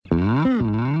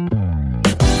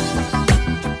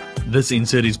This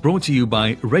insert is brought to you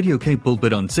by Radio Cape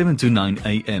Pulpit on 7 to 9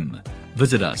 a.m.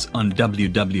 Visit us on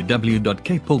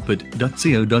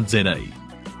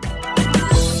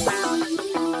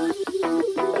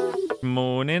www.capepulpit.co.za.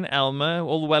 Morning, Elma.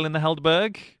 All well in the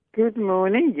Heldberg? Good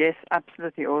morning. Yes,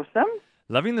 absolutely awesome.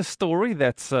 Loving the story.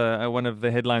 That's one of the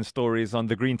headline stories on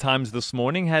the Green Times this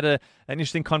morning. Had an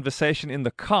interesting conversation in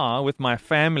the car with my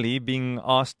family, being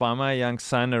asked by my young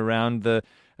son around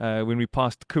when we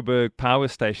passed Coburg Power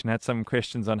Station. Had some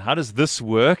questions on how does this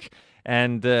work,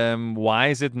 and why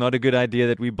is it not a good idea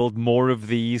that we build more of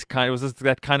these? It was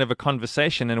that kind of a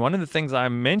conversation. And one of the things I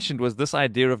mentioned was this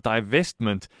idea of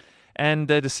divestment. And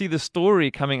to see the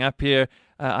story coming up here,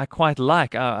 I quite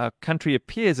like. Our country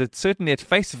appears, it's certainly at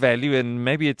face value, and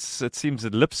maybe it seems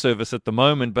at lip service at the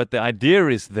moment, but the idea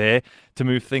is there to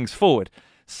move things forward.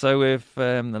 So if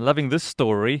loving this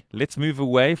story, let's move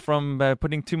away from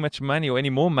putting too much money or any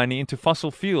more money into fossil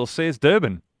fuels, says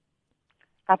Durban.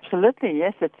 Absolutely,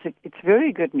 yes. It's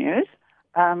very good news.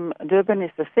 Durban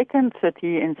is the second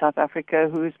city in South Africa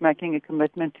who's making a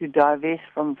commitment to divest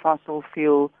from fossil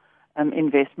fuel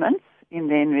investments in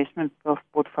their investment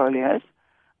portfolios.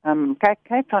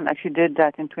 Cape Town actually did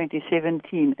that in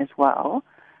 2017 as well,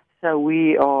 so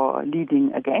we are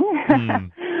leading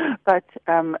again. But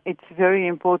it's very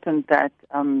important that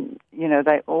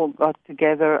they all got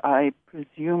together, I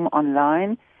presume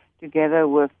online, together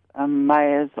with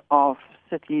mayors of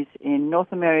cities in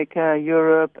North America,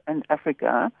 Europe, and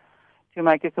Africa, to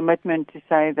make a commitment to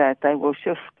say that they will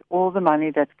shift all the money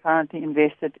that's currently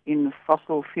invested in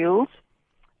fossil fuels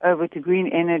over to green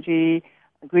energy,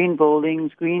 green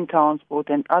buildings, green transport,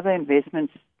 and other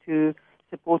investments to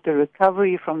support the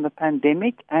recovery from the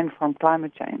pandemic and from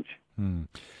climate change.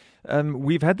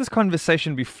 We've had this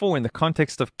conversation before in the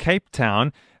context of Cape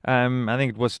Town. I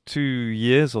think it was 2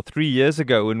 years or 3 years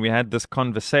ago when we had this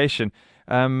conversation.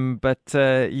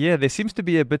 There seems to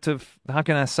be a bit of, how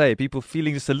can I say, people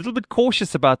feeling just a little bit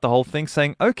cautious about the whole thing,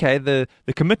 saying, okay, the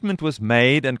commitment was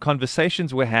made and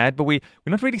conversations were had, but we're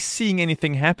not really seeing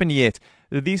anything happen yet.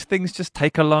 Do these things just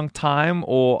take a long time,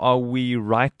 or are we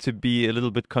right to be a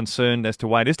little bit concerned as to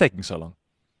why it is taking so long?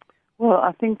 Well,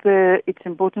 I think it's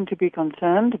important to be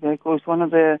concerned, because one of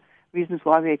the reasons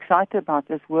why we're excited about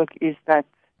this work is that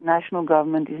national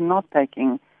government is not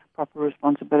taking proper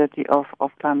responsibility of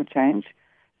climate change.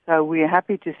 So we are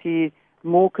happy to see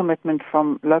more commitment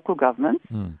from local governments.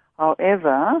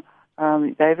 However,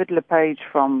 David LePage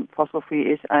from Fossil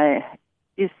Free SA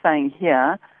is saying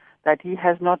here that he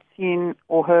has not seen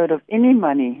or heard of any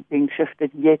money being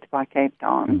shifted yet by Cape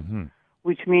Town,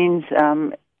 which means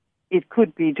it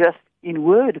could be just in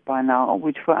word by now,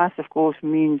 which for us, of course,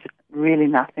 means really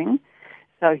nothing.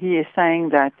 So he is saying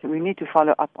that we need to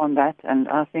follow up on that, and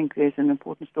I think there's an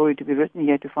important story to be written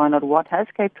here to find out what has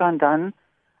Cape Town done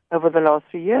over the last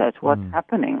 3 years, what's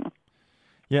happening.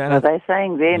 Yeah, so they're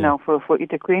saying there now for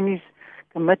eThekwini's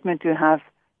commitment to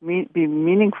be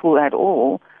meaningful at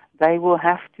all, they will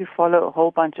have to follow a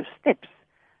whole bunch of steps,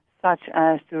 such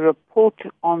as to report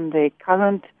on their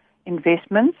current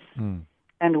investments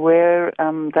and where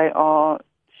they are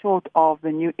short of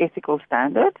the new ethical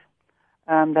standard.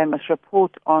 They must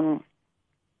report on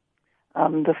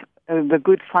the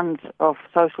good funds of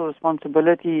social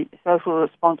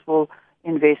responsible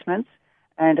investments,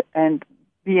 and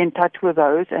be in touch with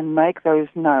those and make those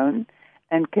known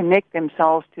and connect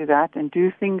themselves to that and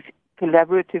do things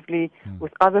collaboratively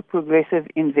with other progressive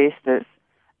investors.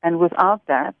 And without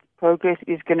that, progress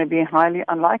is going to be highly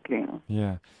unlikely.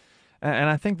 Yeah. And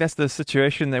I think that's the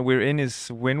situation that we're in,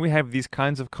 is when we have these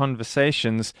kinds of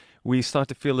conversations, we start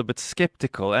to feel a bit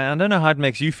skeptical. And I don't know how it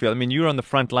makes you feel. I mean, you're on the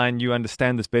front line. You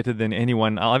understand this better than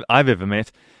anyone I've ever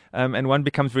met. And one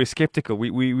becomes very skeptical.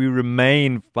 We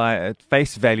remain by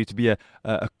face value to be a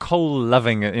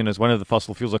coal-loving, as one of the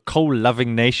fossil fuels, a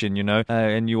coal-loving nation,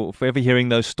 and you're forever hearing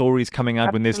those stories coming out.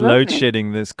 Absolutely. When there's load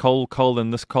shedding, there's coal,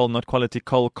 and this coal, not quality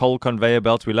coal conveyor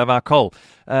belts. We love our coal.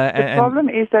 The problem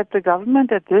is that the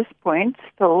government at this point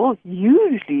still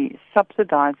usually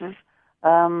subsidizes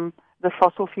the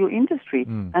fossil fuel industry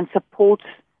and supports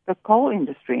the coal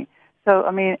industry. So,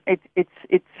 I mean, it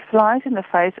flies in the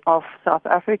face of South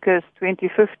Africa's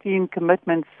 2015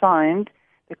 commitment, signed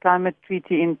the climate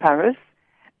treaty in Paris,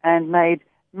 and made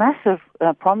massive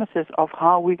promises of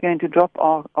how we're going to drop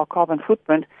our carbon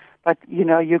footprint. But,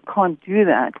 you can't do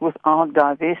that without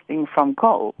divesting from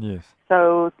coal. Yes.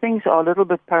 So things are a little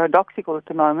bit paradoxical at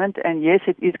the moment, and yes,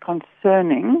 it is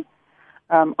concerning.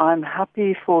 I'm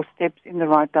happy for steps in the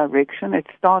right direction. It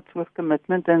starts with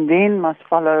commitment and then must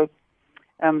follow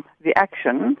the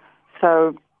action.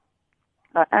 So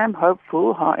I am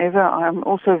hopeful. However, I'm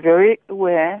also very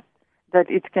aware that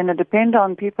it's going to depend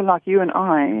on people like you and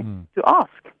I to ask.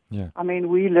 Yeah. I mean,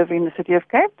 we live in the city of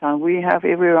Cape Town. We have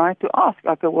every right to ask,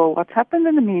 like, well, what's happened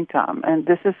in the meantime? And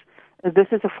this is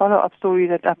a follow-up story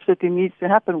that absolutely needs to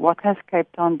happen. What has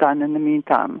Cape Town done in the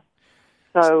meantime?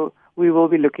 So we will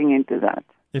be looking into that.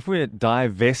 If we're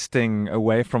divesting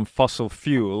away from fossil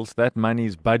fuels, that money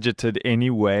is budgeted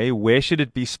anyway. Where should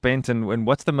it be spent, and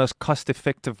what's the most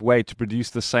cost-effective way to produce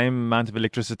the same amount of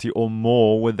electricity or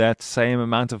more with that same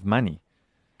amount of money?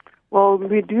 Well,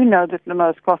 we do know that the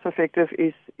most cost-effective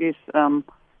is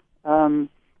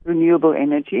renewable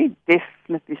energy,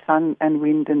 definitely sun and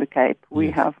wind in the Cape. We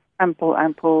have ample.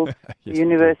 Yes, the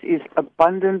universe is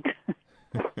abundant.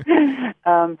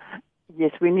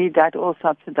 Yes, we need that all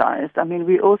subsidized. I mean,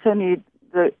 we also need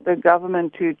the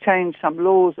government to change some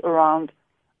laws around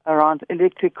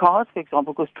electric cars, for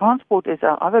example, because transport is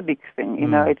our other big thing. You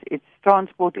know, it's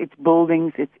transport, it's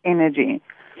buildings, it's energy.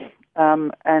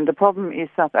 And the problem is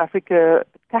South Africa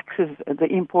taxes the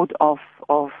import of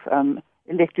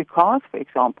electric cars, for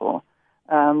example,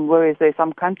 whereas there are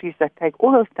some countries that take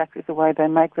all those taxes away. They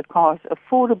make the cars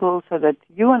affordable so that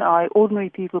you and I, ordinary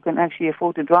people, can actually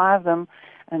afford to drive them.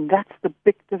 And that's the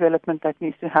big development that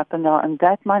needs to happen now. And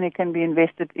that money can be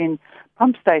invested in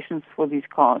pump stations for these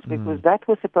cars, because that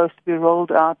was supposed to be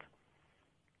rolled out.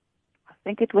 I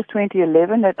think it was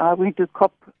 2011 that I went to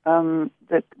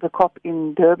the COP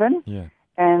in Durban. Yeah.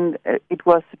 And it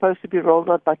was supposed to be rolled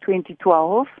out by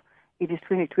 2012. It is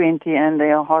 2020, and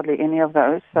there are hardly any of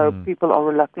those. So people are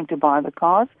reluctant to buy the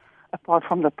cars, apart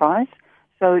from the price.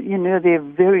 So, you know, there are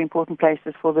very important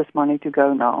places for this money to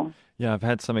go now. Yeah, I've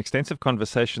had some extensive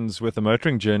conversations with a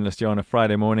motoring journalist here on a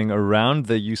Friday morning around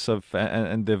the use of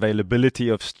and the availability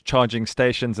of charging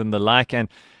stations and the like. And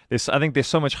I think there's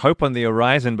so much hope on the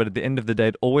horizon, but at the end of the day,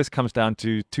 it always comes down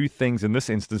to two things in this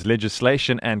instance: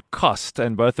 legislation and cost.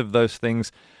 And both of those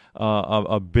things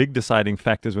are big deciding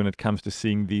factors when it comes to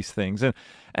seeing these things.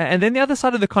 And then the other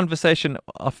side of the conversation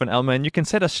often, Elma, and you can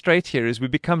set us straight here, is we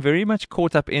become very much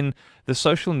caught up in the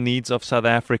social needs of South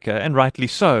Africa, and rightly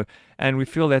so. And we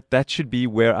feel that should be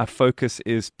where our focus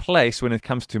is placed when it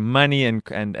comes to money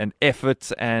and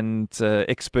effort and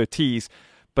expertise.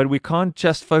 But we can't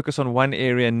just focus on one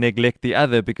area and neglect the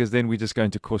other, because then we're just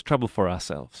going to cause trouble for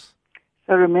ourselves.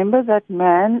 So remember that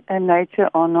man and nature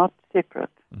are not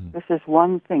separate. This is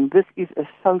one thing. This is a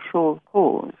social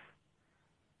cause,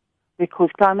 because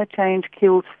climate change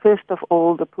kills, first of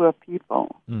all, the poor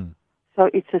people. So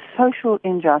it's a social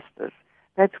injustice.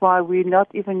 That's why we don't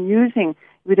even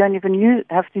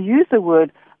have to use the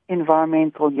word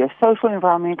environmental here. Social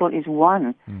environmental is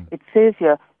one. It says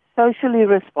here, socially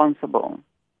responsible.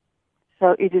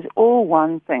 So it is all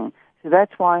one thing. So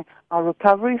that's why our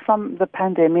recovery from the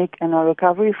pandemic and our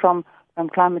recovery from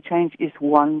climate change is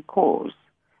one cause.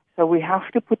 So we have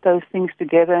to put those things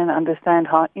together and understand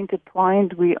how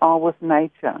intertwined we are with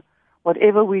nature.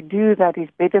 Whatever we do that is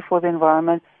better for the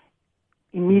environment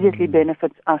immediately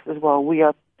benefits us as well. We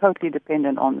are totally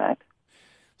dependent on that.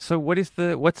 So what's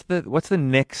the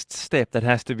next step that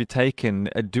has to be taken?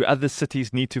 Do other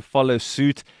cities need to follow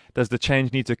suit? Does the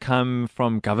change need to come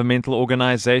from governmental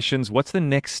organizations? What's the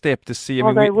next step to see?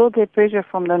 They will get pressure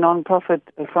from the non-profit,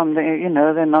 from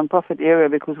the non-profit area,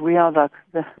 because we are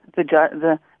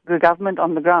the government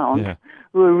on the ground,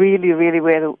 who are really, really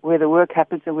where the work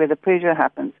happens and where the pressure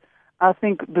happens. I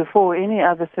think before any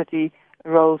other city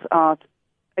rolls out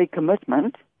a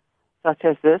commitment such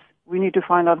as this, we need to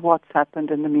find out what's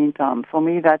happened in the meantime. For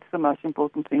me, that's the most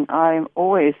important thing. I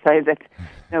always say that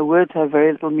words have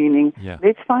very little meaning. Yeah.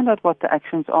 Let's find out what the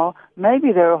actions are.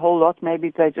 Maybe there are a whole lot. Maybe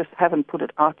they just haven't put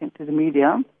it out into the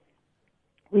media.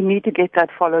 We need to get that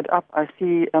followed up. I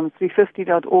see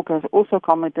 350.org has also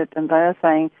commented, and they are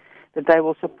saying that they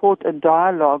will support a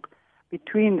dialogue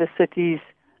between the cities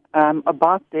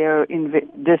about their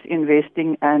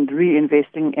disinvesting and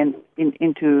reinvesting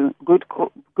into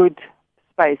good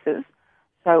spaces.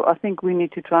 So I think we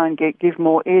need to try and give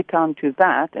more airtime to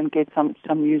that and get some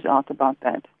news out about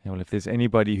that. Yeah, well, if there's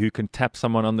anybody who can tap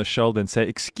someone on the shoulder and say,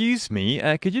 "Excuse me,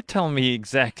 could you tell me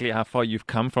exactly how far you've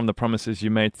come from the promises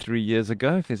you made 3 years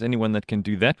ago?" If there's anyone that can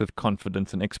do that with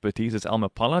confidence and expertise, it's Elma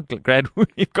Pollard. Glad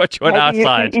we've got you on our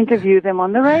side. You can interview them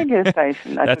on the radio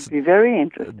station. That would be very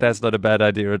interesting. That's not a bad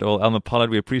idea at all. Elma Pollard,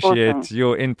 we appreciate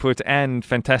your input and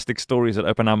fantastic stories that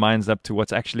open our minds up to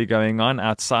what's actually going on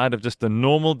outside of just the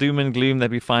normal doom and gloom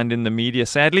that we find in the media,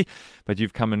 sadly. But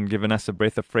you've come and given us a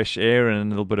breath of fresh air and a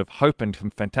little bit of hope and some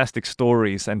fantastic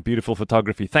stories and beautiful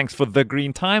photography. Thanks for the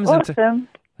Green Times. Awesome.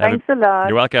 Thanks a lot.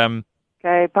 You're welcome.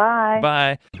 Okay, bye.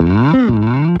 Bye.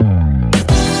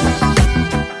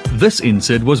 This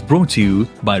insert was brought to you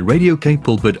by Radio Cape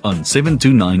Pulpit on 7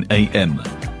 to 9 a.m.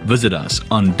 Visit us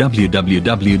on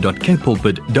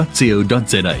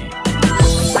www.capepulpit.co.za.